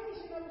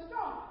habitation of the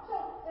strong.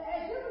 So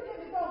as you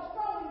begin to grow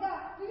strong in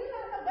God, do you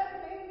not know that's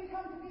when the enemy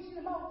comes to get you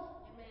the most?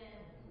 Amen.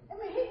 I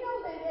mean, he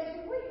knows that as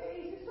you weak,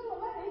 he says sooner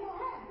or later he's going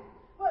to have you.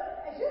 But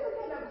as you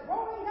begin to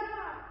grow in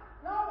God,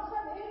 and all of a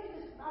sudden the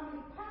enemy just,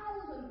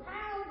 pounds and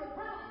pounds and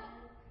pounds.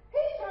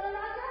 He's trying to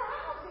knock your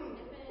house in.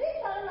 He's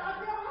trying to knock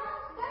your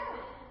house down.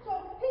 So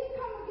he's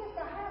coming against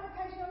the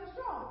habitation of the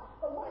strong.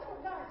 But watch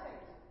what God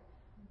says.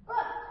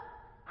 But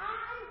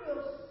I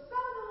will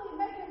suddenly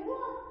make him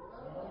what?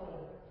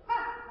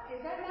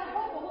 Is that not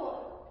hope or what?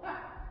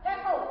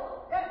 That's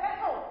hope.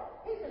 That's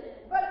hope. He says,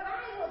 but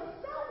I will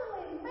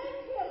suddenly make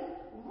him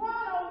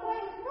run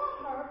away from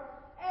her.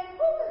 And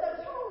who is a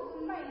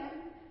chosen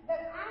man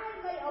that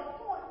I may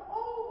appoint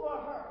over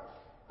her?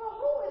 For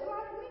who is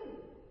like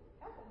me?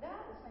 That's what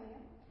God is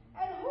saying.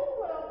 And who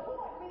will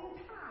appoint me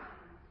the time?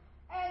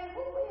 And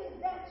who is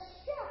that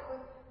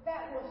shepherd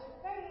that will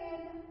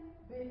stand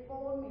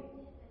before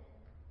me?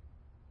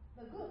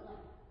 The good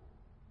land.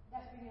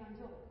 That's beyond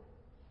Jordan.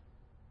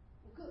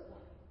 The good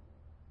land.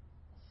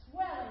 The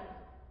swelling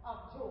of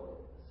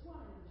Jordan. The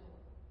swelling of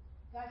Jordan.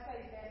 God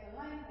says there's a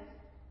land,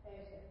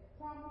 there's a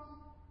promise,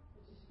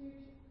 which is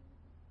future.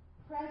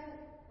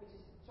 present, which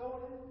is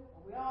Jordan,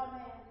 where we are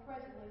now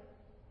presently,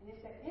 and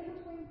it's that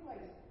in-between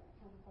place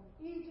from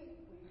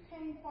Egypt, where you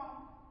came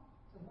from,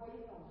 to where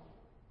you're going.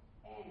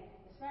 And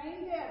the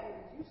same devil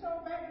that you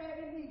saw back there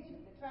in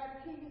Egypt that tried to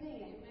keep it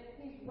in,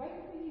 he's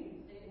waiting for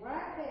you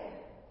right there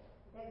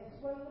at the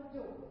swell of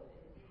Jordan.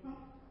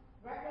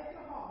 Right there at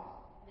your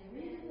heart. And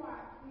the reason why,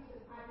 he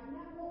says, I do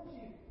not want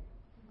you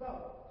to go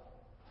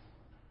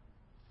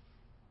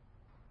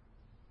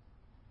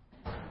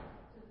to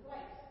the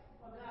place